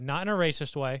Not in a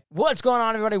racist way. What's going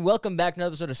on, everybody? Welcome back to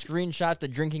another episode of Screenshots, the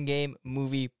Drinking Game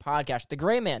Movie Podcast. The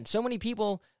Gray Man. So many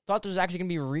people thought this was actually going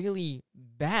to be really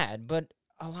bad, but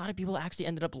a lot of people actually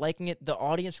ended up liking it. The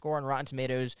audience score on Rotten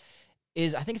Tomatoes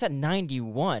is, I think it's at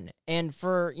 91. And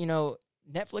for,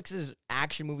 Netflix's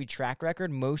action movie track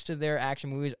record, most of their action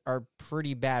movies are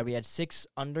pretty bad. We had Six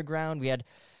Underground. We had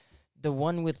the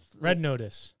one with Red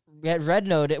Notice. We had Red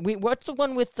Notice. What's the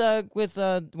one with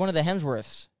one of the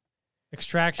Hemsworths?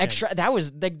 Extraction. That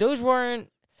was like those weren't.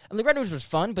 I mean, the Red Notice was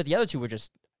fun, but the other two were just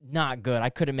not good. I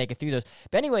couldn't make it through those.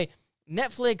 But anyway,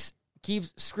 Netflix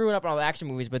keeps screwing up on all the action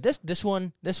movies, but this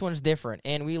one's different,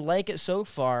 and we like it so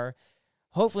far.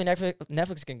 Hopefully,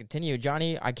 Netflix can continue.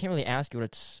 Johnny, I can't really ask you what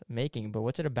it's making, but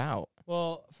what's it about?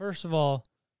 Well, first of all,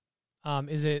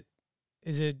 is it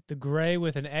The Gray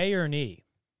with an A or an E?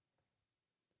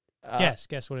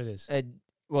 Guess what it is.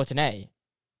 Well, it's an A.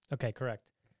 Okay, correct.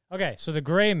 Okay, so The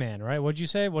Gray Man, right? What'd you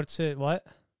say? What's it? What?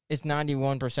 It's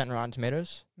 91% Rotten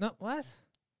Tomatoes No, what?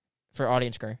 for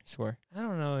audience score. I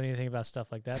don't know anything about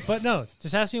stuff like that. But no,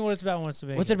 just ask me what it's about and what's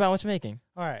making. What's it about? What's it making?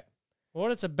 All right. Well,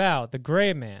 what it's about, The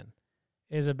Gray Man,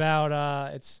 is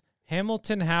about, it's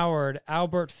Hamilton Howard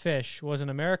Albert Fish was an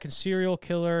American serial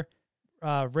killer,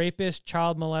 rapist,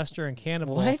 child molester, and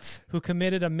cannibal who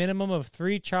committed a minimum of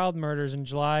 3 child murders in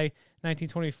July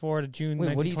 1924 to June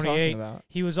 1928. What are you talking about?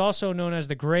 He was also known as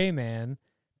the Gray Man,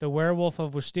 the Werewolf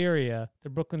of Wisteria, the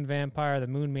Brooklyn Vampire, the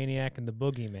Moon Maniac, and the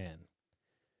Boogeyman.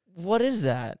 What is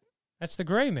that? That's the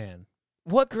Gray Man.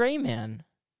 What Gray Man?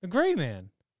 The Gray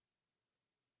Man.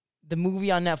 The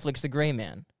movie on Netflix, The Gray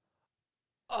Man.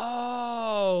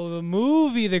 Oh, the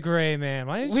movie The Gray Man.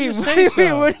 Why didn't you just say so?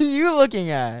 Wait, what are you looking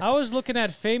at? I was looking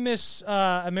at famous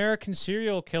American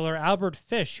serial killer Albert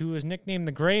Fish, who was nicknamed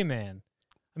the Gray Man.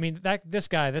 I mean, this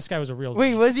guy was a real.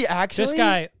 Wait, was he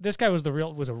actually? This guy was a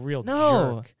real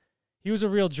No. jerk. He was a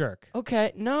real jerk.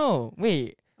 Okay, no,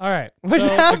 wait. All right, What's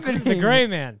happening? The Gray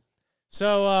Man.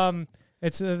 So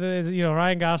it's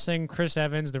Ryan Gosling, Chris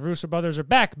Evans, the Russo brothers are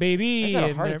back, baby. That's not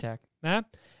a heart attack.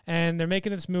 And they're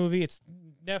making this movie. It's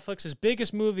Netflix's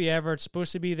biggest movie ever. It's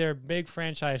supposed to be their big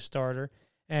franchise starter,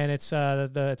 and it's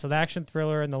an action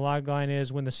thriller. And the logline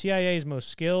is: when the CIA's most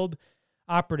skilled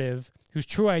operative, whose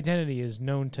true identity is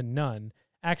known to none,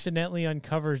 accidentally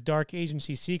uncovers dark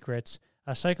agency secrets,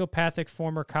 a psychopathic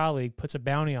former colleague puts a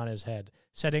bounty on his head,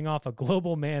 setting off a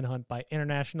global manhunt by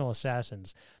international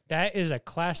assassins. That is a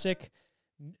classic,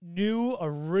 new,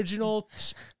 original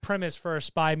premise for a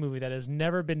spy movie that has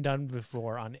never been done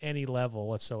before on any level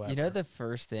whatsoever. You know the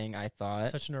first thing I thought?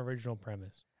 Such an original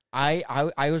premise. I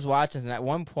was watching, and at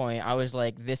one point I was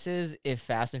like, this is if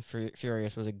Fast and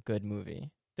Furious was a good movie.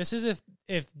 This is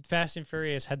if Fast and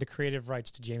Furious had the creative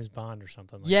rights to James Bond or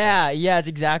something like that. Yeah, it's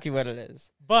exactly what it is.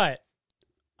 But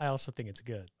I also think it's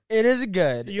good. It is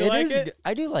good. You like it? Good.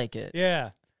 I do like it.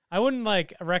 Yeah. I wouldn't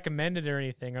recommend it or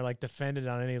anything or defend it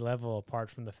on any level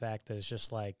apart from the fact that it's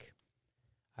just I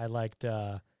liked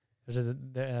what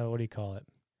do you call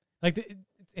it?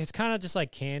 It's kind of just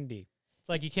like candy.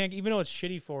 It's you can't, even though it's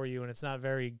shitty for you and it's not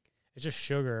very, it's just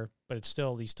sugar, but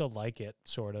you still like it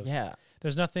sort of. Yeah.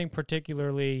 There's nothing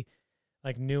particularly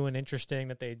new and interesting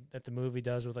that the movie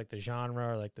does with the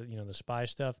genre or the spy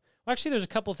stuff. Well, actually, there's a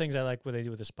couple things I like what they do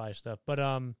with the spy stuff, but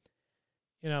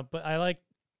but I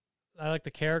like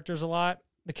the characters a lot.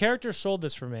 The characters sold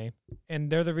this for me,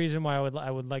 and they're the reason why I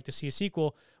would like to see a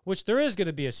sequel, which there is going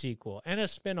to be a sequel and a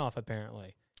spinoff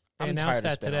apparently. They announced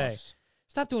that today.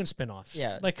 Stop doing spinoffs.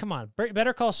 Yeah. Come on.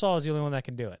 Better Call Saul is the only one that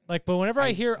can do it. But whenever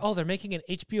I hear, they're making an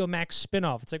HBO Max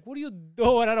spinoff, it's what are you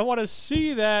doing? I don't want to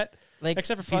see that.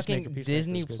 Except for fucking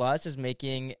Disney Plus is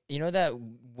making, that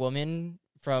woman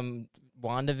from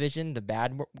WandaVision, the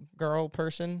bad girl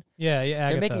person? Yeah,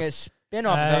 Agatha. They're making a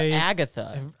spinoff about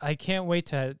Agatha. I can't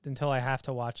wait until I have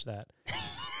to watch that.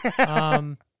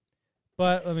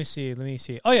 But let me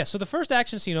see. Oh, yeah, so the first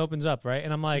action scene opens up, right?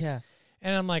 And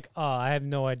I'm oh, I have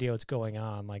no idea what's going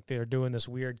on. They're doing this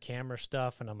weird camera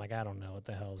stuff, and I'm I don't know what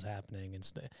the hell is happening.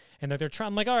 And they're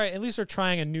trying. I'm all right, at least they're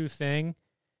trying a new thing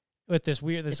with this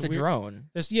weird. It's a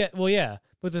drone.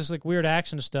 With this weird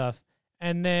action stuff.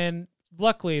 And then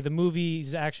luckily, the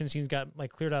movie's action scenes got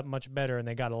cleared up much better, and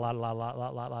they got a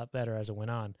lot better as it went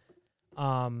on.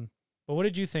 But what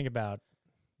did you think about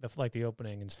the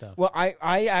opening and stuff? Well,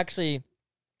 I actually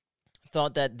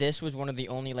thought that this was one of the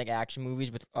only action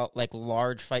movies with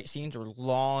large fight scenes or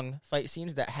long fight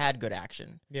scenes that had good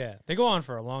action. Yeah, they go on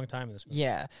for a long time in this movie.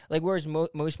 Yeah, whereas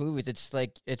most movies,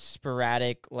 it's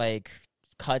sporadic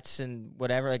cuts and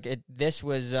whatever. This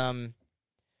was some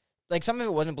of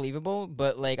it wasn't believable,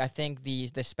 but I think the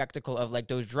spectacle of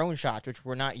those drone shots, which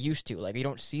we're not used to, you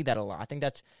don't see that a lot. I think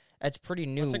that's That's pretty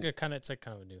new. It's like kind of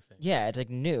a new thing. Yeah, it's like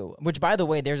new. Which, by the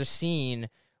way, there's a scene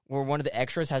where one of the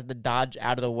extras has to dodge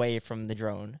out of the way from the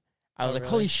drone. I was like,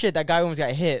 really? holy shit, that guy almost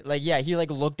got hit. Like, yeah, he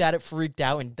like looked at it, freaked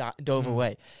out, and dove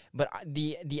away. But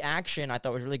the action I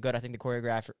thought was really good. I think the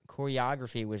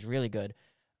choreography was really good.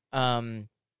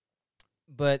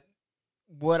 But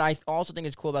what I also think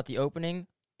is cool about the opening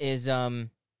is I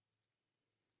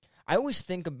always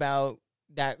think about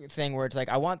that thing where it's like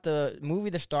I want the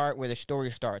movie to start where the story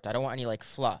starts. I don't want any like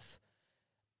fluff.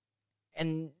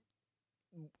 And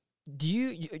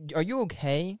are you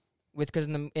okay with, because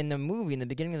in the movie, in the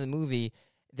beginning of the movie,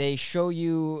 they show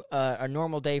you a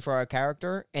normal day for our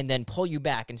character and then pull you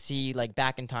back and see like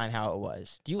back in time how it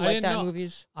was. Do you like that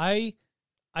movies? I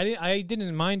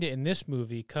didn't mind it in this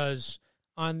movie because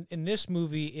in this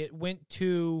movie it went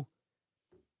to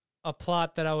a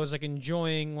plot that I was like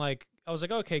enjoying. Like I was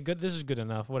like, okay, good, this is good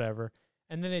enough, whatever.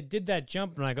 And then it did that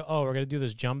jump, and I go, oh, we're gonna do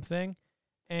this jump thing,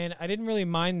 and I didn't really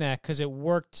mind that because it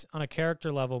worked on a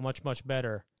character level much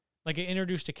better. Like, it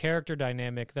introduced a character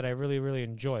dynamic that I really, really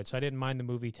enjoyed. So I didn't mind the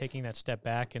movie taking that step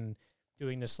back and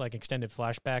doing this, like, extended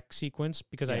flashback sequence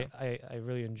because I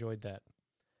really enjoyed that.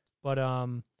 But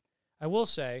I will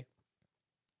say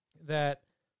that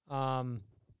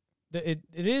it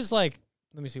is, like,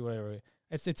 let me see what I wrote.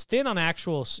 It's thin on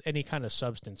any kind of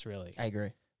substance, really. I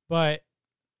agree. But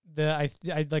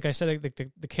like I said,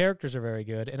 the characters are very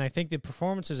good, and I think the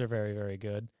performances are very, very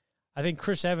good. I think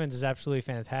Chris Evans is absolutely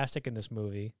fantastic in this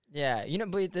movie. Yeah,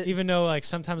 but even though like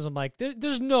sometimes I'm like,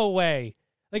 there's no way.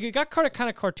 Like it got kind of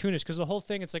cartoonish because the whole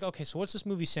thing, it's like, okay, so what's this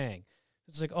movie saying?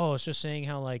 It's like, oh, it's just saying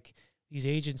how like these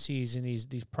agencies and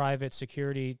these private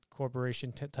security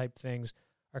corporation type things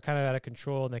are kind of out of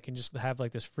control and they can just have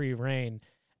like this free reign.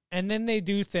 And then they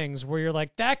do things where you're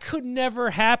like, that could never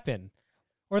happen.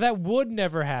 Or that would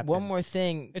never happen. One more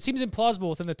thing. It seems implausible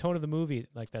within the tone of the movie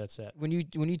like that it's set. When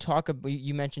you talk about,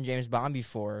 you mentioned James Bond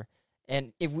before,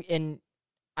 and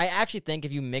I actually think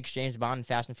if you mix James Bond and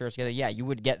Fast and Furious together, yeah, you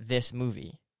would get this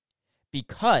movie.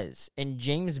 Because in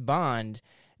James Bond,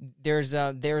 there's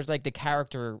like the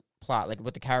character plot, like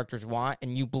what the characters want,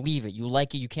 and you believe it, you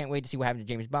like it, you can't wait to see what happens to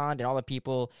James Bond and all the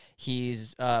people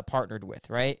he's partnered with,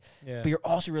 right? Yeah. But you're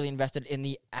also really invested in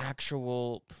the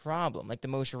actual problem, like the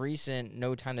most recent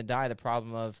No Time to Die, the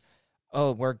problem of,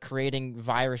 oh, we're creating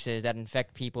viruses that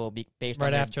infect people based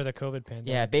on after the COVID pandemic.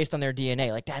 Yeah, based on their DNA.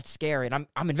 Like that's scary, and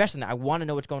I'm invested in that. I want to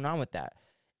know what's going on with that.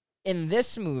 In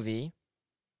this movie,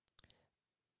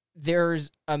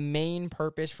 there's a main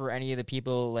purpose for any of the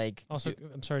people. Like, also,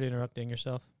 I'm sorry to interrupting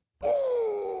yourself.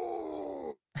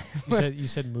 You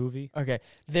said movie. Okay.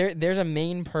 There's a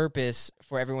main purpose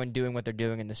for everyone doing what they're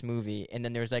doing in this movie, and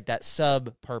then there's like that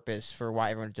sub purpose for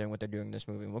why everyone's doing what they're doing in this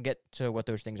movie. And we'll get to what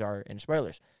those things are in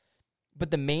spoilers.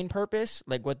 But the main purpose,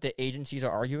 like what the agencies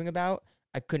are arguing about,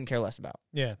 I couldn't care less about.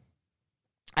 Yeah.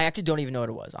 I actually don't even know what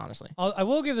it was, honestly. I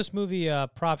will give this movie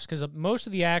props because most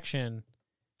of the action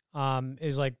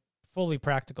is like fully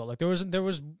practical. Like there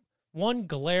was one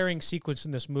glaring sequence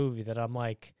in this movie that I'm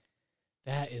like,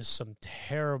 that is some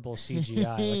terrible CGI,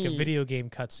 like a video game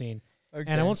cutscene. Okay.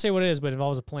 And I won't say what it is, but it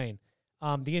involves a plane.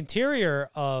 The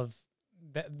interior of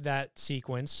that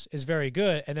sequence is very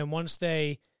good, and then once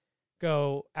they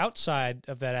go outside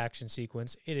of that action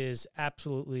sequence, it is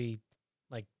absolutely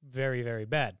like very, very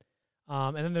bad.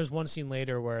 And then there's one scene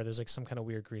later where there's like some kind of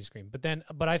weird green screen.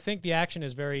 But I think the action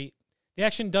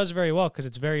does very well because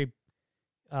it's very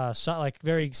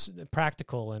very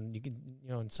practical and you can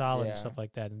and solid and stuff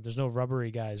like that. And there's no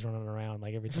rubbery guys running around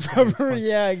like everything.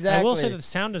 Yeah, exactly. I will say that the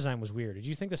sound design was weird. Did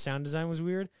you think the sound design was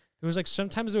weird? It was like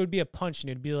sometimes there would be a punch and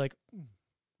it'd be like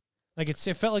it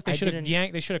felt like they should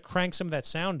have cranked some of that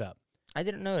sound up. I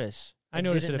didn't notice. I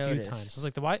noticed it a few times. It's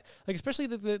like especially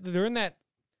they're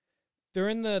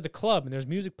in the club and there's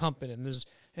music pumping and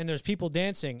there's people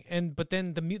dancing but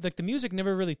then the music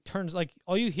never really turns, like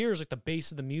all you hear is like the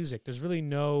bass of the music. There's really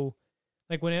no,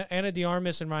 like when Ana de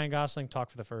Armas and Ryan Gosling talk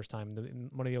for the first time in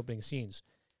one of the opening scenes,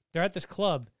 they're at this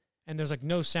club and there's like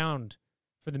no sound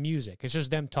for the music. It's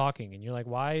just them talking and you're like,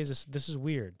 why is this is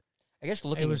weird. I guess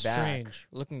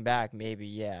looking back maybe,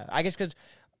 yeah. I guess because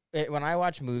when I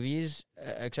watch movies,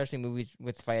 especially movies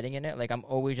with fighting in it, like I'm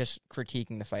always just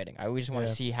critiquing the fighting. I always just want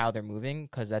to see how they're moving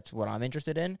because that's what I'm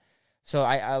interested in. So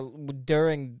I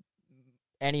during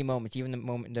any moment,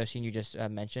 even the scene you just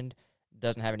mentioned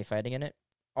doesn't have any fighting in it.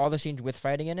 All the scenes with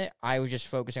fighting in it, I was just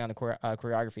focusing on the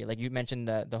choreography. Like you mentioned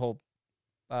the whole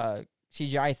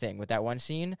CGI thing with that one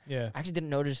scene. Yeah, I actually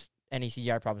didn't notice any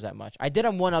CGI problems that much. I did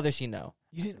on one other scene though.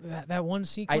 You didn't that one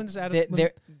sequence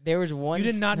there was one.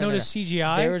 You did not notice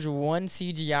CGI. There was one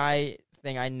CGI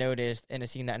thing I noticed in a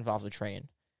scene that involves a train.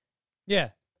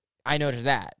 Yeah, I noticed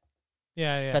that.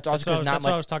 Yeah. That's also because that's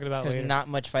what I was talking about later. not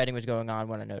much fighting was going on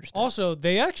when I noticed that. Also,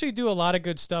 they actually do a lot of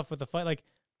good stuff with the fight. Like,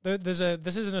 this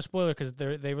isn't a spoiler because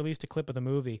they released a clip of the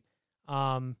movie,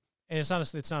 and it's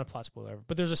not a plot spoiler.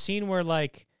 But there's a scene where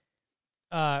like,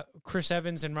 Chris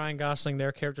Evans and Ryan Gosling,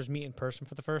 their characters meet in person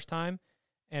for the first time,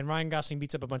 and Ryan Gosling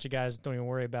beats up a bunch of guys. Don't even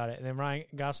worry about it. And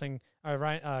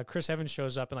then Chris Evans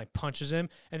shows up and like punches him,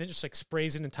 and then just like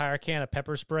sprays an entire can of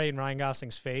pepper spray in Ryan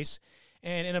Gosling's face.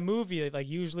 And in a movie, like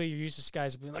usually you're used to this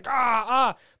guys being like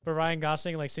but Ryan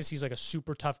Gosling, like since he's like a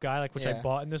super tough guy, like which I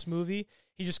bought in this movie,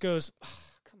 he just goes,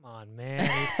 "Come on, man,"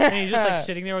 and he's just like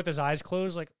sitting there with his eyes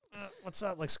closed, like, "What's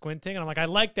up?" like squinting, and I'm like, I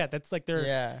like that. That's like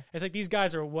it's like these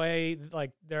guys are way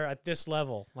like they're at this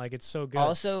level, like it's so good.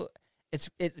 Also, it's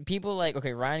people like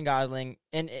Ryan Gosling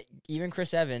and even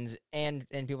Chris Evans and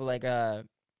people like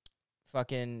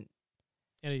fucking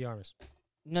Anna Yarmus.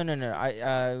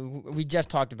 No. We just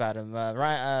talked about him.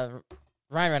 Ryan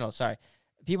Reynolds. Sorry,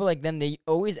 people like them. They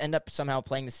always end up somehow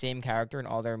playing the same character in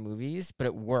all their movies, but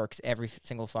it works every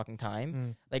single fucking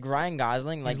time. Like Ryan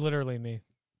Gosling, like he's literally me.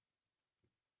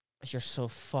 You're so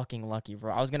fucking lucky,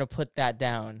 bro. I was gonna put that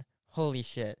down. Holy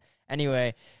shit.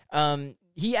 Anyway,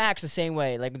 he acts the same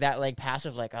way, like that, like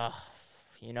passive, like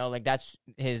like that's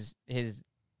his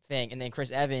thing. And then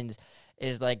Chris Evans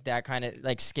is like that kind of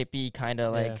like Skippy, kind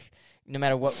of like. No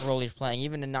matter what role he's playing,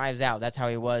 even in Knives Out, that's how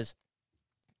he was.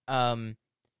 I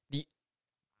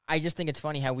just think it's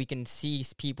funny how we can see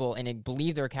people and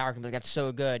believe their character, and be like, that's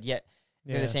so good, yet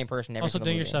they're the same person every single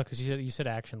movie. Also, yourself, because you said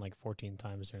action like 14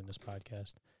 times during this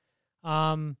podcast.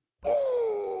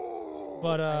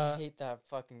 But I hate that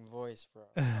fucking voice, bro.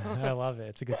 I love it.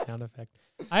 It's a good sound effect.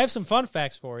 I have some fun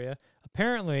facts for you.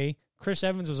 Apparently, Chris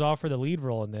Evans was offered the lead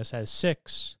role in this as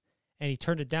Six. And he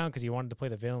turned it down because he wanted to play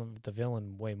the villain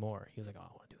way more. He was like, "Oh, I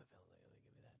want to do the villain.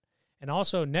 Give me that." And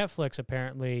also, Netflix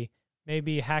apparently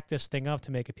maybe hacked this thing up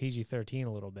to make it PG-13 a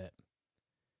little bit.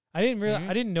 I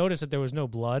didn't notice that there was no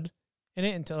blood in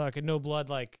it until no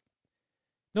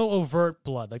overt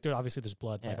blood. Like there's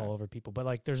blood like all over people, but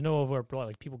like there's no overt blood,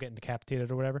 like people getting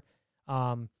decapitated or whatever.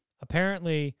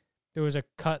 Apparently, there was a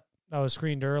cut that was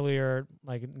screened earlier,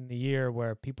 like in the year,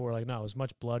 where people were like, no, it was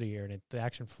much bloodier, and the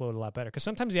action flowed a lot better. Because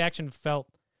sometimes the action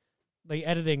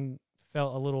editing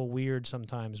felt a little weird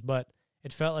sometimes, but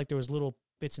it felt like there was little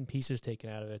bits and pieces taken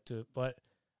out of it too. But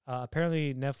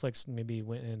apparently Netflix maybe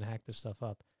went in and hacked this stuff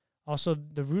up. Also,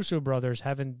 the Russo brothers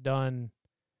haven't done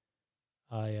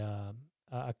a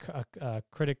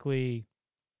critically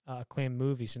acclaimed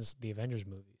movie since the Avengers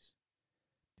movies.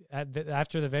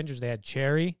 After the Avengers, they had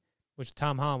Cherry, which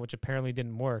Tom Holland, which apparently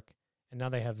didn't work, and now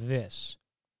they have this.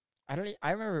 I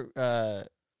remember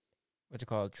what's it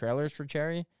called, trailers for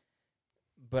Cherry,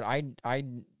 but I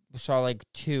saw like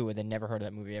 2 and then never heard of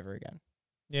that movie ever again.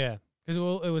 Yeah, because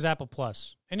it was Apple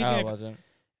Plus. Anything it wasn't.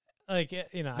 Like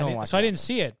I didn't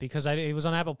see it because it was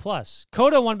on Apple Plus.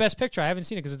 Coda won Best Picture. I haven't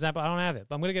seen it because it's Apple. I don't have it,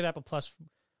 but I'm gonna get Apple Plus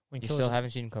when. You still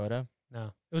haven't seen Coda?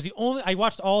 No, it was the only. I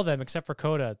watched all of them except for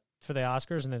Coda for the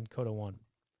Oscars, and then Coda won.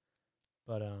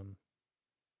 But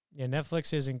yeah,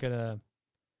 Netflix isn't gonna.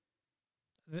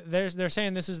 They're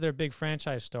saying this is their big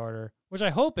franchise starter, which I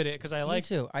hope it is because I like.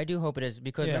 Me too. I do hope it is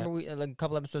because remember we like a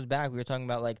couple episodes back we were talking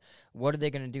about like what are they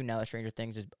gonna do now that Stranger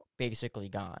Things is basically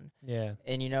gone. Yeah,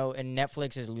 and and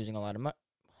Netflix is losing a lot of money.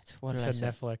 What did I say?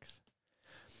 Netflix.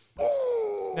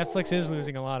 Netflix is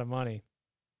losing a lot of money.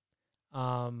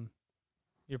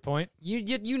 Your point?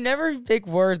 You never pick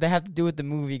words that have to do with the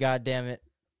movie. God damn it.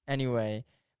 Anyway,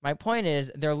 my point is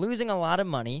they're losing a lot of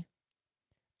money.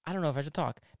 I don't know if I should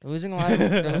talk. They're losing a lot.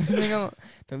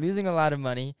 They're losing a lot of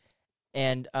money,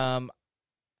 and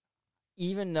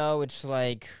even though it's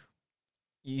like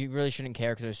you really shouldn't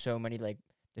care because there's so many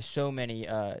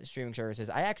streaming services.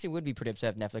 I actually would be pretty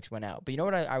upset if Netflix went out. But you know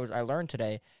what I learned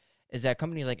today is that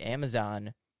companies like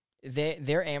Amazon,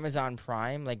 their Amazon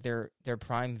Prime, like their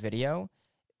Prime Video,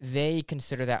 they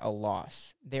consider that a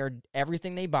loss.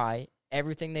 Everything they buy,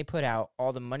 everything they put out,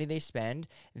 all the money they spend,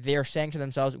 they're saying to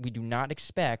themselves, we do not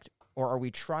expect, or are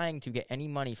we trying to get any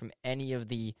money from any of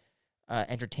the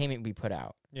entertainment we put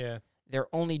out. Yeah. They're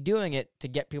only doing it to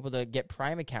get people to get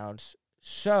Prime accounts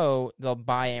so they'll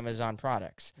buy Amazon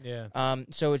products. Yeah.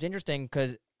 So it's interesting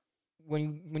because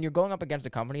when you're going up against a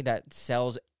company that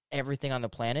sells everything on the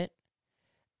planet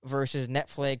versus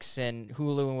Netflix and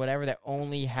Hulu and whatever that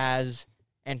only has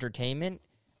entertainment,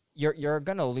 you're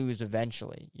gonna lose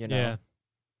eventually, you know. Yeah.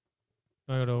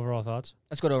 Want to go to overall thoughts?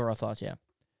 Let's go to overall thoughts. Yeah.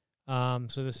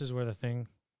 So this is where the thing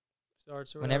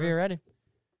starts. Whenever you're ready.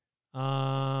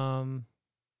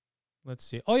 Let's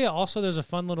see. Oh yeah. Also, there's a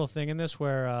fun little thing in this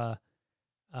where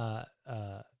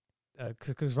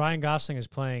because Ryan Gosling is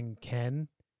playing Ken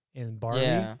in Barbie.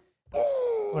 Yeah.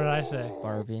 What did I say?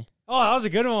 Barbie. Oh, that was a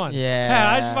good one.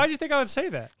 Yeah. Why'd you think I would say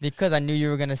that? Because I knew you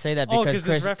were gonna say that Oh, because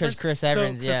this reference? Chris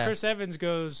Evans. So Chris Evans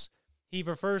goes. He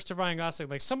refers to Ryan Gosling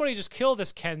like somebody just killed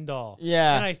this Ken doll.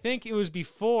 Yeah. And I think it was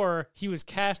before he was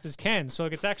cast as Ken. So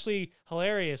like, it's actually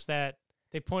hilarious that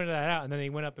they pointed that out, and then he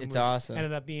went up and It's awesome.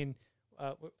 ended up being.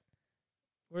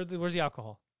 Where's the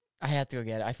alcohol? I have to go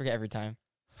get it. I forget every time.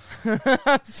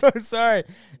 I'm so sorry.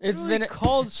 It's really been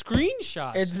called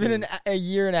screenshots. It's been a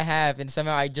year and a half, and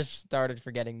somehow I just started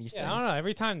forgetting these things. I don't know.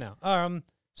 Every time now.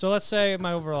 So let's say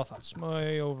my overall thoughts.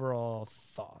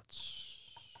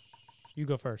 You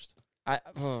go first.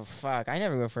 Oh fuck! I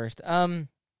never go first. I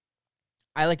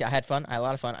liked it. I had fun. I had a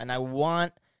lot of fun, and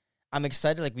I'm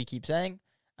excited. Like we keep saying,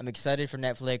 I'm excited for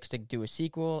Netflix to do a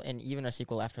sequel, and even a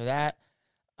sequel after that.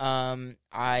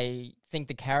 I think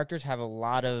the characters have a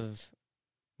lot of.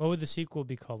 What would the sequel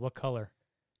be called? What color?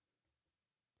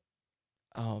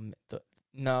 The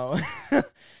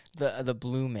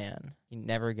blue man. He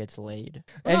never gets laid.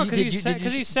 Well,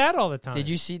 because he's sad all the time. Did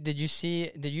you see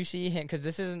him? Because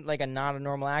this isn't like not a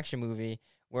normal action movie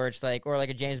where it's like, or like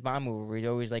a James Bond movie where he's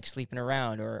always like sleeping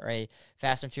around, or a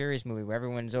Fast and Furious movie where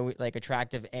everyone's always like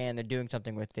attractive and they're doing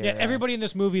something with their. Yeah, everybody in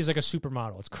this movie is like a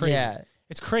supermodel. It's crazy. Yeah,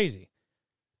 it's crazy.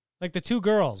 Like the two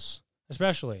girls,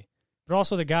 especially, but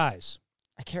also the guys.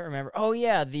 I can't remember. Oh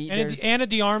yeah, Anna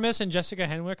de Armas and Jessica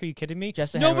Henwick. Are you kidding me?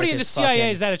 Jessica Nobody Henwick in the is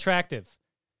CIA is that attractive.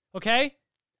 Okay.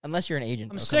 Unless you're an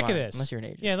agent. I'm sick of this. Unless you're an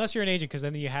agent. Yeah, unless you're an agent, because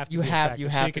then you have to. You be have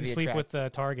attractive, to so you can be sleep attractive.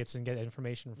 with targets and get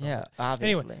information from. Yeah, them.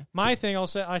 obviously. Anyway, my thing.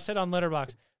 I said on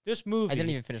Letterboxd, this movie. I didn't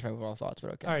even finish my overall thoughts,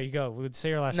 but okay. All right, you go. We'll say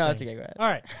your last. No, thing. it's okay. Go ahead. All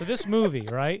right, so this movie,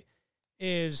 right,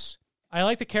 is I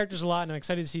like the characters a lot, and I'm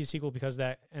excited to see a sequel because of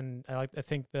that, and I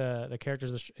think the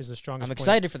characters is the strongest. I'm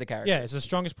excited for the characters. Yeah, it's the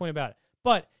strongest point about it,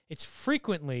 but it's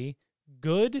frequently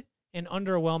good and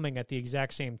underwhelming at the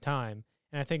exact same time,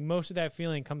 and I think most of that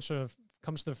feeling comes to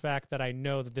the fact that I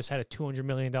know that this had a $200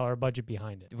 million budget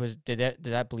behind it. Did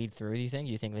that bleed through? Do you think?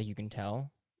 Do you think like you can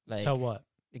tell? Like tell what?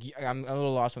 Like, I'm a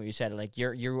little lost on what you said. Like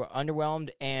you're underwhelmed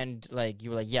and like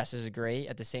you were like, yes, this is great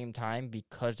at the same time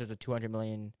because there's a $200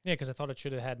 million. Yeah, because I thought it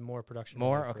should have had more production.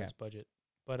 More for okay. Its budget,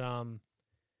 but so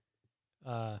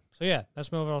yeah,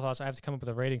 that's my overall thoughts. I have to come up with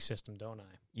a rating system, don't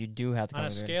I? You do have to come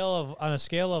on a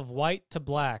scale of white to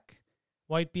black,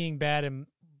 white being bad and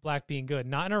black being good,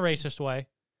 not in a racist way.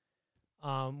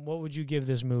 What would you give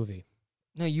this movie?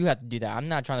 No, you have to do that. I'm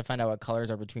not trying to find out what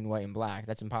colors are between white and black.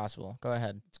 That's impossible. Go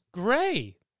ahead. It's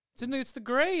gray. It's the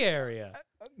gray area.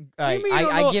 I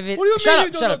give it. What do you shut mean up,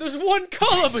 you don't shut know? up. There's one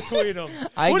color between them.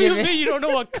 What do you mean you don't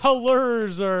know what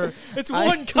colors are? It's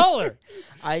one color.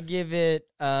 I give it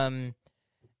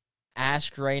ash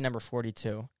gray number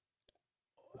 42.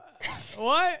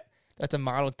 What? That's a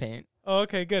model paint. Oh,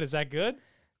 okay, good. Is that good?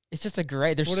 It's just a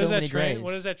gray. There's so many grays.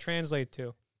 What does that translate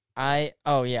to? I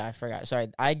forgot. Sorry.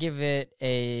 I give it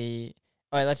a.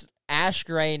 All right, let's ash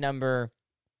gray number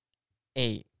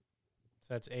 8.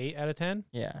 So that's 8 out of 10?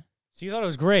 Yeah. So you thought it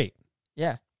was great?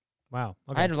 Yeah. Wow.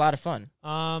 Okay. I had a lot of fun.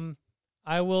 I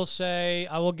will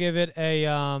give it a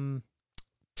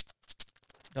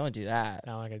Don't do that.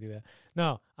 No, I'm not gonna do that.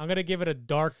 No, I'm gonna give it a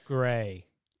dark gray.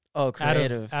 Oh,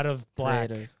 creative. Out of black.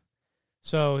 Creative.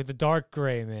 So the dark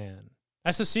gray man.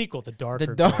 That's the sequel, the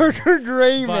darker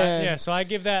gray but, man. Yeah, so I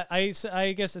give that. I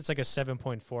guess it's like a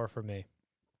 7.4 for me.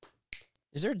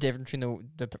 Is there a difference between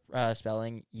the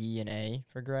spelling E and A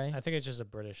for gray? I think it's just a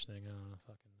British thing. I don't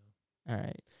fucking know. All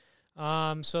right.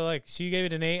 So you gave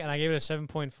it an 8, and I gave it a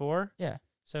 7.4. Yeah.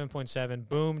 7.7.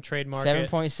 Boom. Trademark.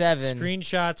 7.7.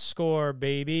 Screenshot score,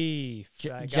 baby.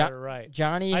 I got it right.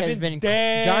 Johnny has been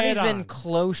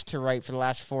close to right for the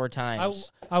last 4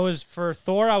 times. I was for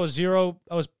Thor. I was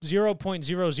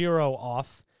 0.00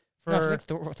 off. For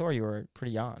Thor, you were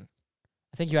pretty on.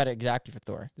 I think you had it exactly for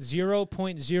Thor.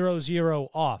 0.00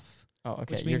 off. Oh,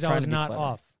 okay. Which means I was not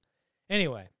off.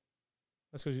 Anyway.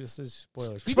 Let's go. This is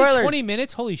spoilers. We Spoilers. did 20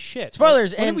 minutes. Holy shit!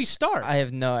 Spoilers. When did we start? I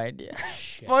have no idea.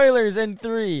 Spoilers in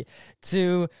 3,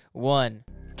 2, 1.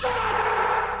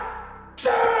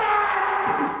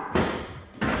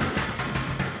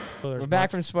 We're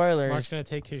back from spoilers. Mark's gonna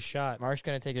take his shot.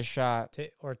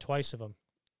 Or twice of them.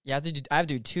 Yeah, I have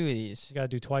to do 2 of these. You gotta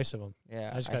do twice of them.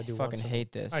 Yeah, I just gotta do fucking once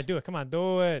hate this. All right, do it. Come on,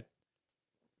 do it.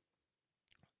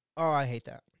 Oh, I hate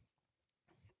that.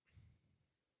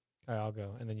 All right, I'll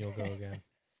go, and then you'll go again.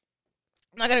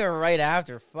 I'm not gonna go right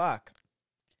after. Fuck.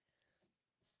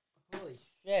 Holy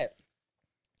shit.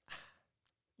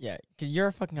 Yeah, because you're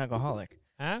a fucking alcoholic.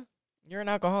 Huh? You're an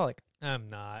alcoholic. I'm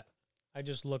not. I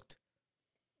just look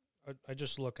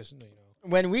as,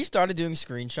 When we started doing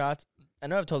screenshots, I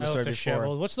know I've told the story before.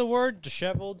 Disheveled. What's the word?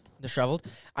 Disheveled? Disheveled.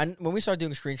 When we started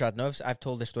doing screenshots, I know I've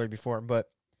told this story before, but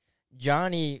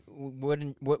Johnny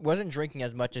wasn't drinking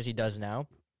as much as he does now,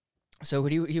 so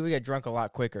he would get drunk a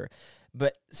lot quicker.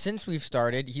 But since we've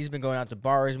started, he's been going out to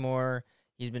bars more.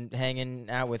 He's been hanging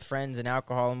out with friends and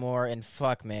alcohol more. And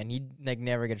fuck, man, he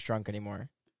never gets drunk anymore.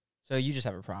 So you just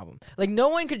have a problem. Like, no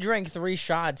one could drink 3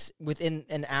 shots within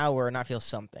an hour and not feel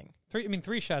something.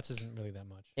 3 shots isn't really that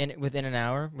much. Within an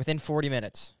hour? Within 40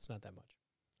 minutes. It's not that much.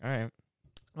 All right.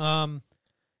 How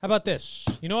about this?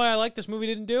 You know what I like this movie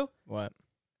didn't do? What?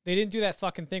 They didn't do that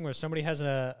fucking thing where somebody has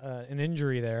an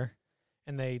injury there,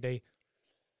 and they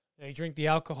drink the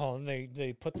alcohol and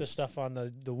they put the stuff on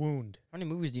the wound. How many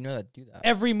movies do you know that do that?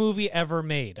 Every movie ever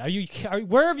made.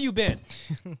 Where have you been?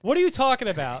 What are you talking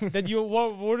about?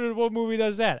 What movie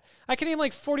does that? I can name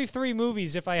like 43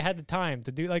 movies if I had the time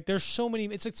to do. Like, there's so many.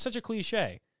 It's like such a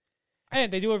cliche.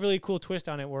 And they do a really cool twist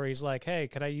on it where he's like, "Hey,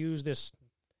 could I use this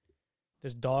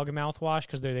dog mouthwash?"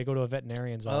 Because they go to a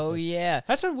veterinarian's office. Oh yeah,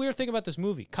 that's a weird thing about this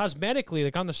movie. Cosmetically,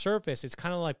 like on the surface, it's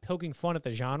kind of like poking fun at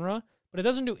the genre, but it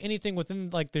doesn't do anything within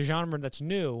like the genre that's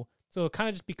new. So it kind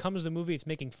of just becomes the movie it's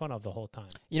making fun of the whole time.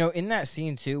 You know, in that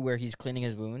scene too, where he's cleaning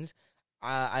his wounds,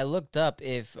 I looked up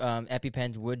if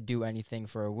EpiPens would do anything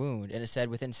for a wound, and it said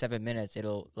within 7 minutes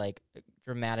it'll like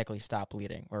dramatically stop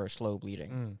bleeding or slow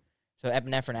bleeding. So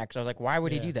epinephrine acts. I was like, why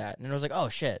would he do that? And I was like, oh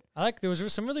shit. There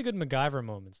was some really good MacGyver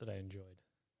moments that I enjoyed.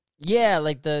 Yeah,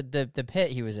 like the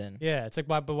pit he was in. Yeah, it's like,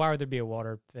 but why would there be a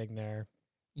water thing there?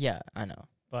 Yeah, I know.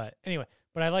 But anyway,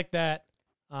 I like that.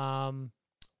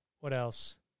 What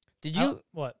else? Did you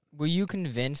what? Were you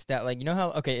convinced that, like, you know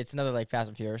how, okay, it's another like Fast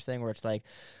and Furious thing where it's like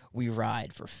we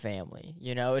ride for family.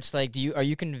 You know, it's like are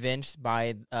you convinced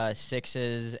by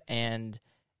Sixes and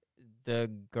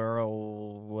the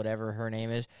girl, whatever her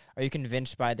name is, are you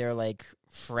convinced by their like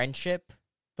friendship?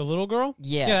 The little girl?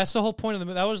 Yeah. Yeah, that's the whole point of the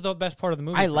movie. That was the best part of the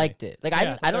movie. I liked it. Like,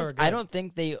 yeah, I don't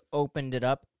think they opened it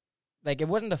up. Like, it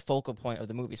wasn't the focal point of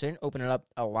the movie, so they didn't open it up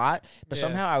a lot. But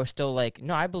somehow I was still like,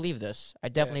 no, I believe this. I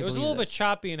definitely believe this. It was a little bit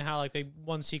choppy in how, like, they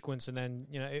one sequence and then,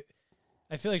 you know,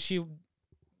 I feel like she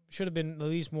should have been at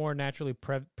least more naturally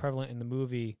prevalent in the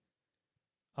movie.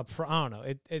 I don't know.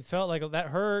 It felt like that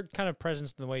her kind of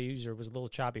presence in the way you use her was a little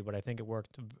choppy, but I think it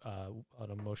worked on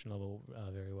an emotion level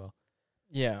very well.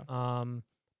 Yeah.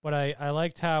 But I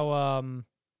liked how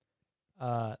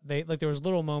they like there was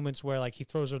little moments where like he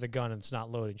throws her the gun and it's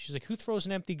not loaded. She's like, "Who throws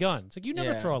an empty gun?" It's like, you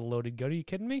never throw a loaded gun. Are you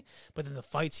kidding me? But then the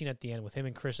fight scene at the end with him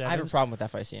and Chris Evans. I have a problem with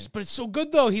that fight scene. But it's so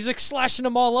good though. He's like slashing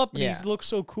them all up and he looks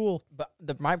so cool.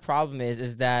 But my problem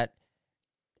is that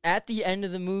at the end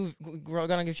of the movie, we're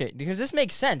gonna give shit because this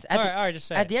makes sense. All right, just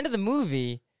say at the end of the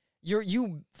movie,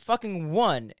 you fucking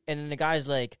won, and then the guy's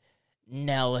like,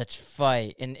 now let's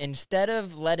fight. And instead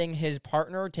of letting his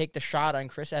partner take the shot on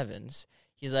Chris Evans,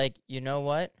 he's like, you know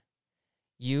what?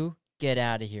 You get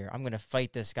out of here. I'm going to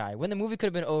fight this guy. When the movie could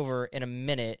have been over in a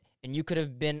minute, and you could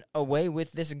have been away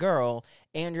with this girl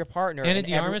and your partner. Anna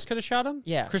de Armas could have shot him?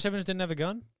 Yeah. Chris Evans didn't have a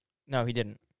gun? No, he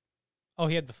didn't. Oh,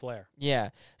 he had the flare. Yeah.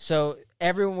 So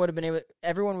everyone would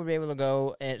be able to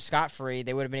go scot-free.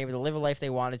 They would have been able to live a life they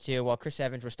wanted to while Chris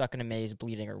Evans was stuck in a maze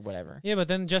bleeding or whatever. Yeah, but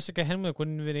then Jessica Henwick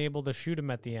wouldn't have been able to shoot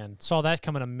him at the end. Saw that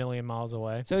coming a million miles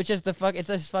away. So it's just it's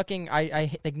this fucking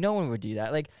I like no one would do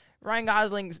that. Like Ryan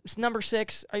Gosling's number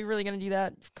 6. Are you really going to do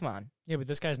that? Come on. Yeah, but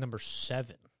this guy's number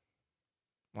 7.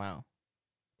 Wow.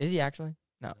 Is he actually?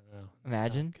 No. I don't know.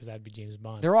 Imagine. Because that'd be James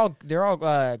Bond. They're all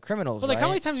criminals. But like, right? how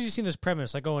many times have you seen this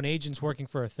premise? Like, an agent's working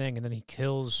for a thing, and then he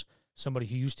kills somebody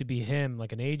who used to be him,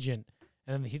 like an agent,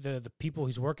 and then the people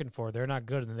he's working for, they're not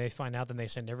good, and then they find out, then they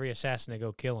send every assassin to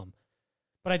go kill him.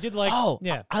 But I did like,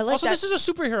 yeah. I like also, that. this is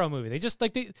a superhero movie. They just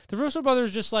like the Russo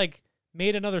brothers just like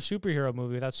made another superhero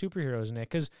movie without superheroes in it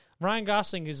because Ryan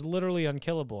Gosling is literally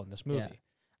unkillable in this movie. Yeah.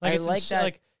 Like, I it's like that.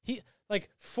 Like he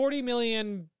 40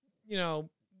 million, you know,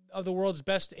 of the world's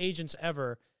best agents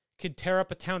ever could tear up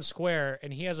a town square,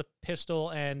 and he has a pistol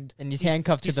and he's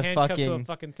handcuffed to a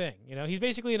fucking thing. You know, he's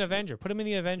basically an Avenger. Put him in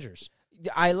the Avengers.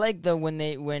 I like I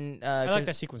like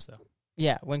that sequence though.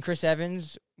 Yeah, when Chris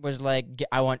Evans was like,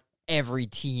 I want every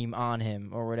team on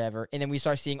him or whatever, and then we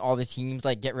start seeing all the teams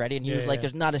like get ready, and he was like,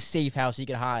 "There's not a safe house he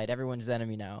could hide. Everyone's the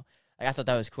enemy now." Like, I thought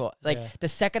that was cool. Like the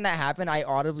second that happened, I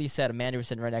audibly said, Amanda was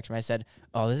sitting right next to me. I said,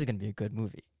 "Oh, this is gonna be a good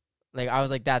movie." Like I was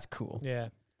like, "That's cool." Yeah.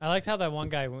 I liked how that one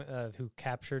guy who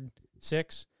captured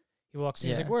 6, he walks in,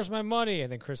 he's like, "Where's my money?"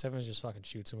 And then Chris Evans just fucking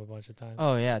shoots him a bunch of times.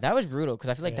 Oh, yeah. That was brutal because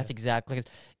I feel like that's exactly...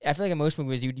 I feel like in most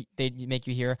movies, they make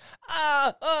you hear,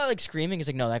 like screaming. It's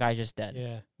like, no, that guy's just dead.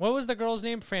 Yeah. What was the girl's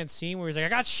name? Francine, where he's like, "I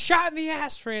got shot in the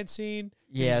ass, Francine."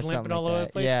 Yeah, he's limping all over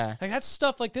the place. Yeah. Like, that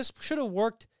stuff, like, this should have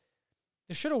worked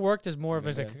It should have worked as more of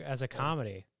Really good. as a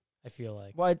comedy. I feel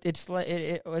like Well, it's like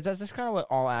that's kind of what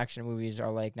all action movies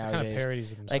are like kind nowadays. of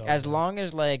parodies of themselves. Like as long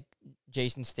as like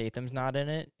Jason Statham's not in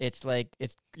it, it's like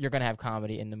you're gonna have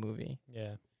comedy in the movie.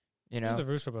 yeah, You These are know, the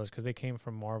Russo brothers because they came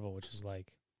from Marvel, which is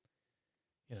like,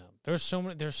 there's so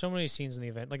many scenes in the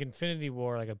event. Like Infinity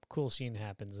War, like a cool scene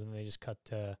happens, and they just cut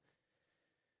to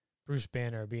Bruce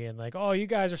Banner being like, "Oh, you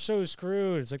guys are so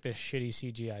screwed." It's like this shitty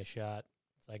CGI shot.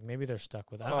 It's like maybe they're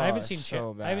stuck with it. I haven't seen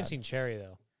so I haven't bad. seen Cherry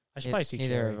though. I should probably see Neither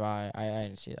Cherry. have I. I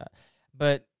didn't see that.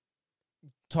 But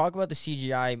talk about the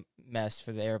CGI mess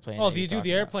for the airplane. Oh, that do you're you do the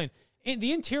talking about. airplane?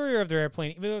 The interior of the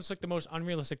airplane, even though it's like the most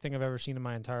unrealistic thing I've ever seen in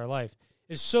my entire life,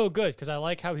 is so good because I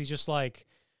like how he's just like,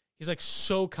 he's like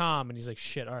so calm and he's like,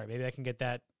 shit, all right, maybe I can get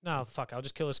that. No, fuck, I'll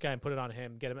just kill this guy and put it on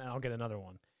him, get him, and I'll get another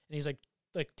one. And he's like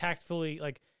tactfully,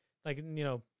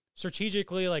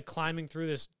 strategically, like climbing through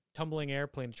this tumbling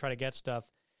airplane to try to get stuff.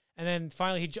 And then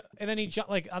finally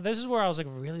this is where I was like,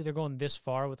 really, they're going this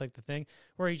far with like the thing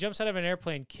where he jumps out of an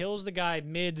airplane, kills the guy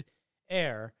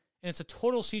mid-air, and it's a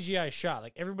total CGI shot.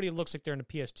 Like everybody looks like they're in a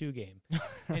PS2 game.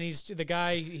 And he's the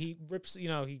guy. He rips. He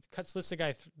slits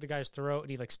the guy's throat,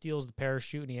 and he like steals the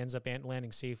parachute, and he ends up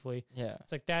landing safely. Yeah.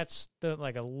 It's like that's the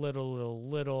like a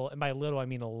little, and by little I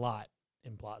mean a lot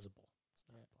implausible. It's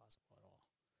not plausible at all.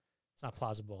 It's not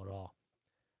plausible at all.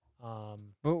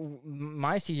 But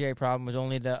my CGI problem was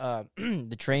only the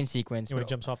the train sequence. When he but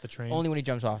jumps off the train. only when he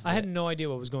jumps off. I had no idea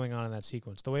what was going on in that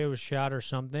sequence. The way it was shot or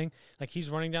something. Like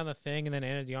he's running down the thing, and then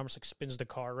Anna de Armas like spins the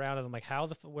car around, and I'm like,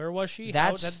 where was she?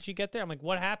 How did she get there? I'm like,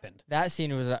 what happened? That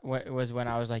scene was when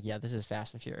I was like, yeah, this is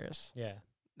Fast and Furious. Yeah,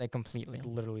 Like completely. like,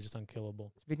 literally just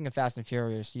unkillable. Speaking of Fast and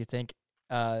Furious, do you think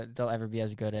they'll ever be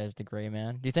as good as the Gray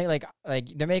Man? Do you think like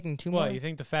they're making two more? What, you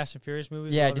think the Fast and Furious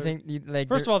movies? Yeah. will Do you ever- think like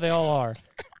First of all, they all are.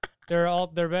 They're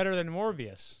better than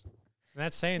Morbius. And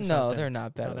that's saying no, something. they're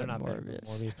not better No, they're than not better than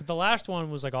Morbius. Morbius. But the last one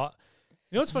was like all.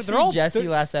 You know what's funny? See They're all Jesse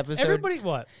last episode. everybody.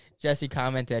 What? Jesse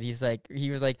commented. He was like,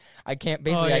 I can't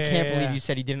yeah, believe yeah. you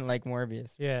said he didn't like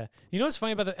Morbius. Yeah. You know what's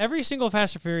funny about that? Every single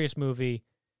Fast and Furious movie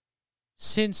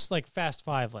since like Fast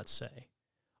 5, let's say,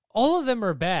 all of them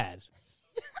are bad.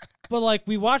 But like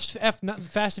we watched Fast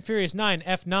and Furious 9,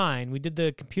 F9, we did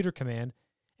the computer command,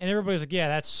 and everybody's like, yeah,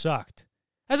 that sucked.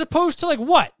 As opposed to like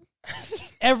what?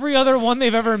 Every other one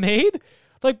they've ever made?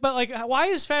 But why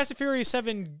is Fast and Furious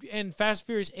 7 and Fast and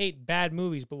Furious 8 bad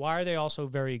movies, but why are they also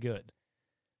very good?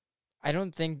 I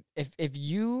don't think if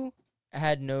you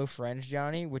had no friends,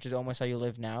 Johnny, which is almost how you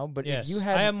live now, but Yes. if you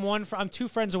had I'm 2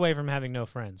 friends away from having no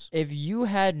friends. if you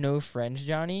had no friends,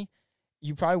 Johnny,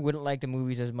 you probably wouldn't like the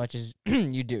movies as much as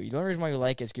you do. The only reason why you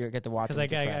like it is you get to watch Because them I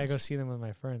with your go friends. see them with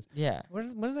my friends. Yeah,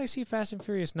 When did I see Fast and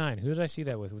Furious 9? Who did I see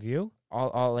that with? With you?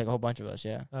 all like a whole bunch of us.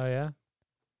 Yeah, Oh, yeah?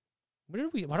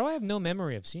 Why do I have no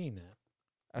memory of seeing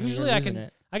that? mean, Usually you're I losing can-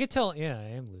 It. I could tell. Yeah, I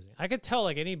am losing. I could tell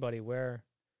like anybody where.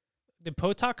 Did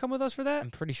Potok come with us for that? I'm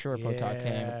pretty sure Potok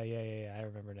came. Yeah. I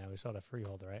remember now. We saw the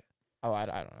Freeholder, right? Oh, I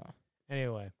don't know.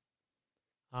 Anyway,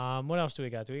 what else do we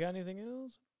got? Do we got anything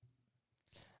else?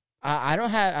 I don't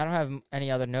have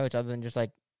any other notes other than just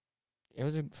like it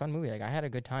was a fun movie. Like I had a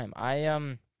good time.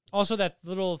 Also, that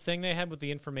little thing they had with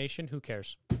the information. Who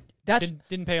cares? That's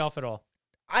Didn't pay off at all.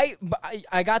 I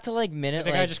got to like minute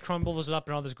The like guy just crumbles it up,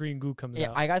 and all this green goo comes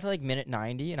out. I got to like minute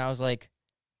 90 and I was like,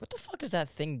 what the fuck does that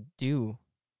thing do?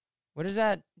 What does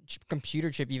that computer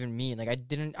chip even mean? Like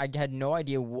I had no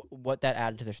idea what that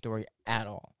added to their story at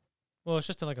all. Well, it's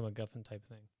just like a MacGuffin type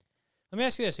thing. Let me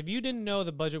ask you this: if you didn't know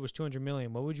the budget was $200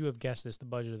 million, what would you have guessed the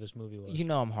budget of this movie was? You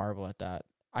know I'm horrible at that.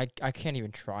 I can't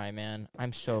even try, man.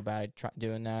 I'm so bad at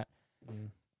doing that.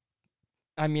 Mm.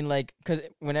 I mean, like, because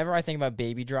whenever I think about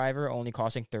Baby Driver only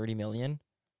costing $30 million,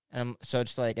 so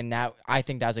it's like, and that I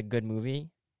think that's a good movie.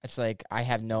 It's like I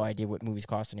have no idea what movies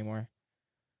cost anymore.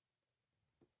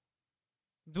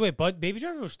 Wait, but Baby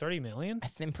Driver was $30 million?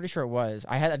 I'm pretty sure it was.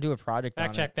 I had to do a project on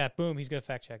Fact check that. Boom. He's gonna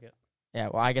fact check it. Yeah,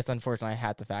 well, I guess unfortunately I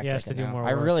had to fact He check has to it do now. more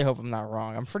I work. really hope I'm not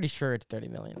wrong. I'm pretty sure it's $30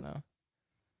 million though.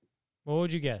 What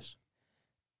would you guess?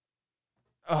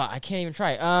 Oh, I can't even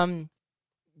try.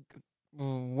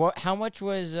 What? How much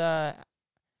was?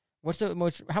 What's the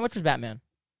most? How much was Batman?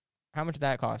 How much did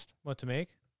that cost? What to make?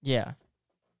 Yeah,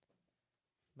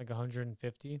 Like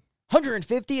 150?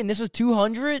 150, and this was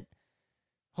 200.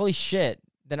 Holy shit!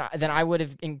 Then I would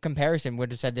have, in comparison,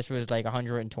 would have said this was like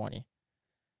 120.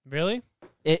 Really?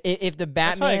 If the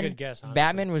That's probably a Batman good guess. Honestly.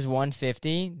 Batman was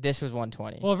 150, this was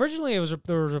 120. Well, originally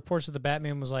there was reports that the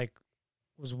Batman was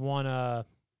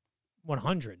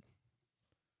 100.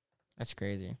 That's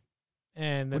crazy.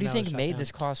 And then What do you that was think shot made down.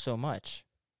 this cost so much?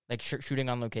 Like shooting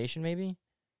on location, maybe?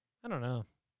 I don't know.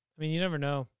 I mean, you never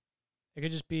know. It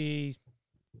could just be.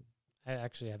 I I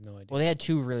actually have no idea. Well, they had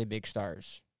two really big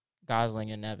stars,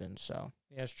 Gosling and Evans. So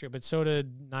Yeah, that's true. But so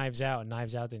did Knives Out, and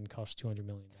Knives Out didn't cost $200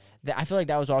 million. I feel like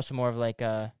that was also more of like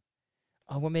a,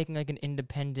 we're making like an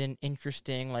independent,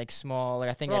 interesting, like small. Like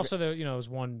I think But also, it was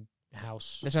one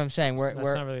house. that's what I'm saying.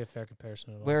 That's not really a fair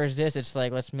comparison at all. Whereas this, it's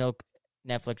like let's milk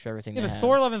Netflix for everything. Yeah, they but have.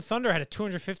 Thor: Love and Thunder had a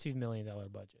 $250 million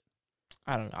budget.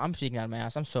 I don't know. I'm speaking out of my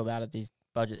ass. I'm so bad at these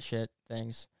budget shit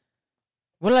things.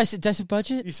 What did I say? Did I say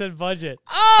budget? You said budget.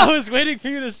 Oh! I was waiting for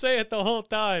you to say it the whole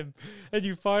time, and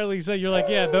you finally said, "You're like,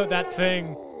 yeah, that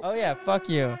thing." Oh yeah, fuck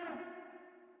you.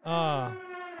 Ah,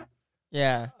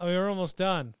 Yeah, we were almost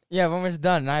done. yeah. When we're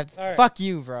done, All right. fuck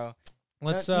you, bro.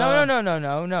 Let's. No.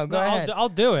 Go ahead. I'll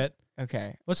do it.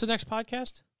 Okay. What's the next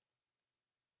podcast?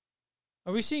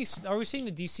 Are we seeing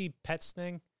the DC Pets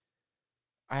thing?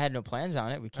 I had no plans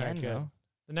on it. We All right, can good. go.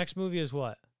 The next movie is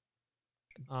what?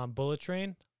 Bullet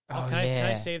Train. Oh, Can I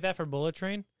yeah. save that for Bullet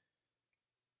Train?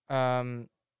 Bro,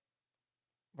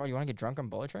 you want to get drunk on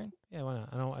Bullet Train? Yeah, why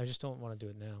not? I just don't want to do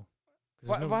it now.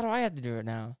 Why do I have to do it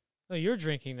now? No, you're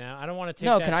drinking now. I don't want to take.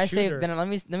 No, that can I shooter. save? Then let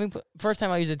me put. First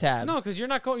time I use a tab. No, because you're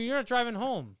not going. You're not driving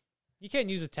home. You can't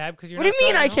use a tab because you're. What do not you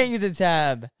mean I driving can't home. use a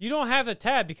tab? You don't have the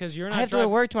tab because you're not. I have to go to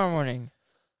driving. work tomorrow morning.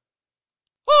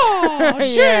 Oh,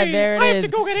 gee, Yeah, there it I have is. to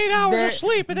go get 8 hours There- of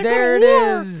sleep and then There go it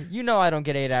to work. is. You know I don't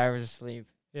get 8 hours of sleep.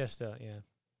 Yeah, still, yeah,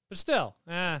 but still,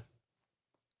 do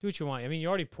what you want. I mean, you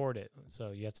already poured it, so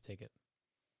you have to take it.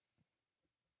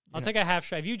 I'll take a half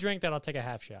shot. If you drink that, I'll take a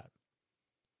half shot.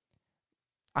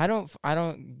 I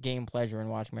don't gain pleasure in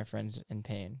watching my friends in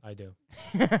pain. I do.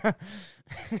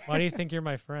 Why do you think you're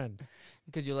my friend?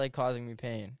 Because you like causing me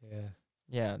pain.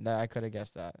 Yeah. Yeah, I could have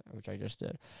guessed that, which I just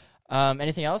did.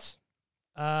 Anything else?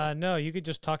 No, you could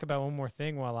just talk about one more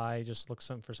thing while I just look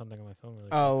for something on my phone. Really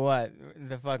quick. Oh, what?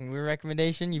 The fucking movie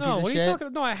recommendation? You No, piece of what are shit? you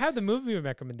talking? No, I have the movie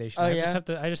recommendation. Oh, I yeah? just have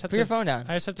to. Put your phone down.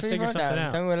 I just have to Put your figure phone something down.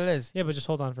 out. Tell me what it is. Yeah, but just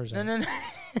hold on for a second.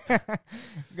 No.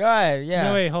 Go ahead. Yeah.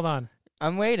 No, wait, hold on.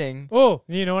 I'm waiting. Oh,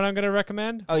 you know what I'm gonna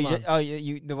recommend? Oh, Hold on.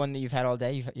 you the one that you've had all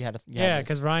day. You had Yeah,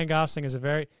 because Ryan Gosling is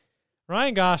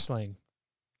Ryan Gosling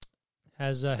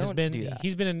has Don't been do that.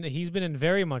 he's been in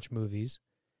very much movies,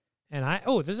 and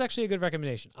this is actually a good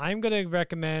recommendation. I'm gonna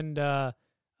recommend for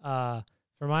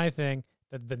my thing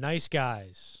the Nice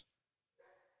Guys.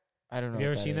 I don't know. Have you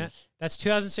what ever seen that? is. That's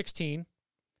 2016,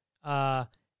 and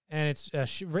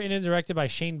it's written and directed by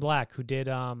Shane Black, who did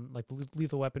like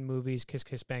Lethal Weapon movies, Kiss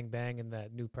Kiss Bang Bang, and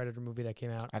that new Predator movie that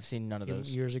came out I've seen none of few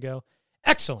those. years ago.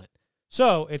 Excellent.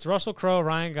 So it's Russell Crowe,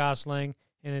 Ryan Gosling,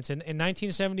 and it's in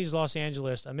 1970s Los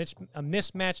Angeles. A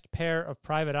mismatched pair of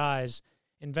private eyes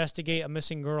investigate a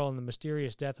missing girl and the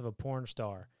mysterious death of a porn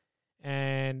star,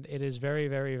 and it is very,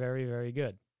 very, very, very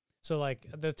good. So like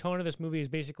the tone of this movie is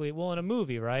basically, in a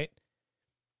movie, right?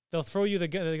 They'll throw you the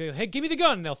gun. They go, hey, give me the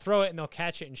gun. And they'll throw it and they'll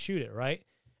catch it and shoot it, right?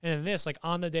 And in this, like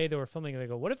on the day they were filming, they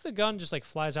go, what if the gun just like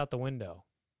flies out the window?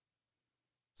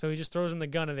 So he just throws him the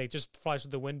gun and they just flies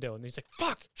through the window. And he's like,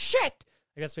 fuck, shit.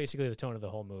 Like, that's basically the tone of the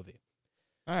whole movie.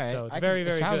 All right. So it's very,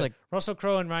 very sounds good. like Russell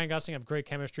Crowe and Ryan Gosling have great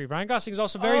chemistry. Ryan Gosling is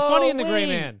also very funny in The Gray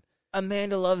wait. Man.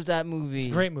 Amanda loves that movie. It's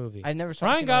a great movie. I never saw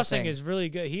Ryan seen the whole Gosling thing. is really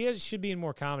good. Should be in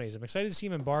more comedies. I'm excited to see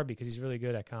him in Barbie because he's really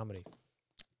good at comedy.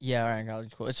 Yeah, Ryan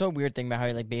Gosling's cool. It's so weird thing about how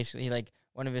he like basically like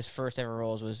one of his first ever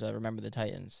roles was Remember the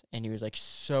Titans, and he was like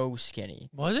so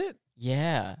skinny. Was it?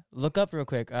 Yeah, look up real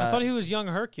quick. I thought he was young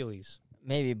Hercules.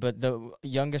 Maybe, but the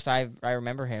youngest I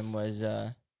remember him was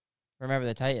Remember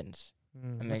the Titans. I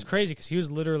mean- That's crazy because he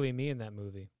was literally me in that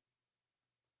movie.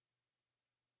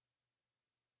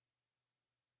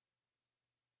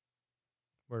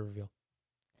 Word reveal.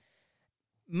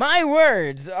 My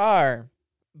words are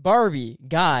Barbie,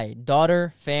 guy,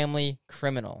 daughter, family,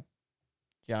 criminal.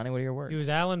 Johnny, what are your words? He was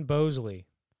Alan Bosley.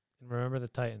 And Remember the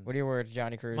Titans. What are your words,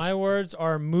 Johnny Cruz? My words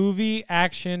are movie,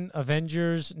 action,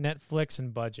 Avengers, Netflix,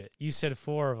 and budget. You said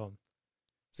 4 of them.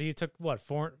 So you took what?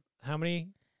 4? How many?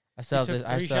 I still have took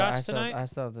this. 3 shots tonight? I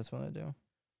still have this one to do.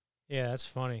 Yeah, that's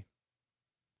funny.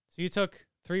 So you took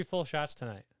 3 full shots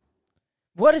tonight.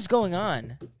 What is going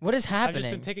on? What is I've happening?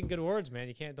 just been picking good words,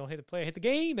 man. Don't hate the play. Hate the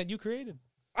game that you created.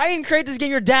 I didn't create this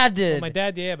game. Your dad did. Well, my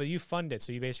dad, yeah, but you funded it,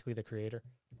 so you're basically the creator.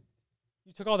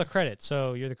 You took all the credit,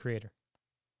 so you're the creator.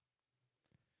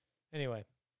 Anyway,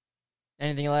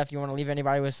 Anything left? You want to leave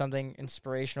anybody with something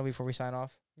inspirational before we sign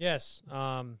off? yes,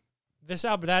 Albert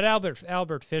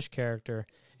Fish character.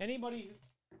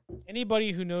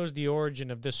 Anybody who knows the origin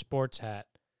of this sports hat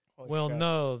will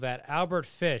know that Albert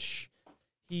Fish,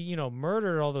 he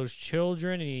murdered all those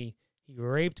children and he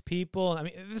raped people. I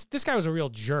mean, this guy was a real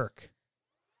jerk.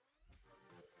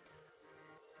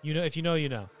 If you know, you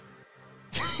know.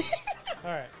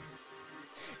 All right.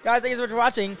 Guys, thank you so much for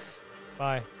watching.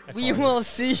 Bye. We will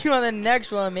see you on the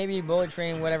next one. Maybe Bullet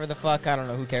Train, whatever the fuck. I don't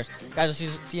know. Who cares? Guys,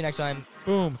 we'll see you next time.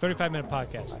 Boom. 35-minute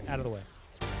podcast. Out of the way.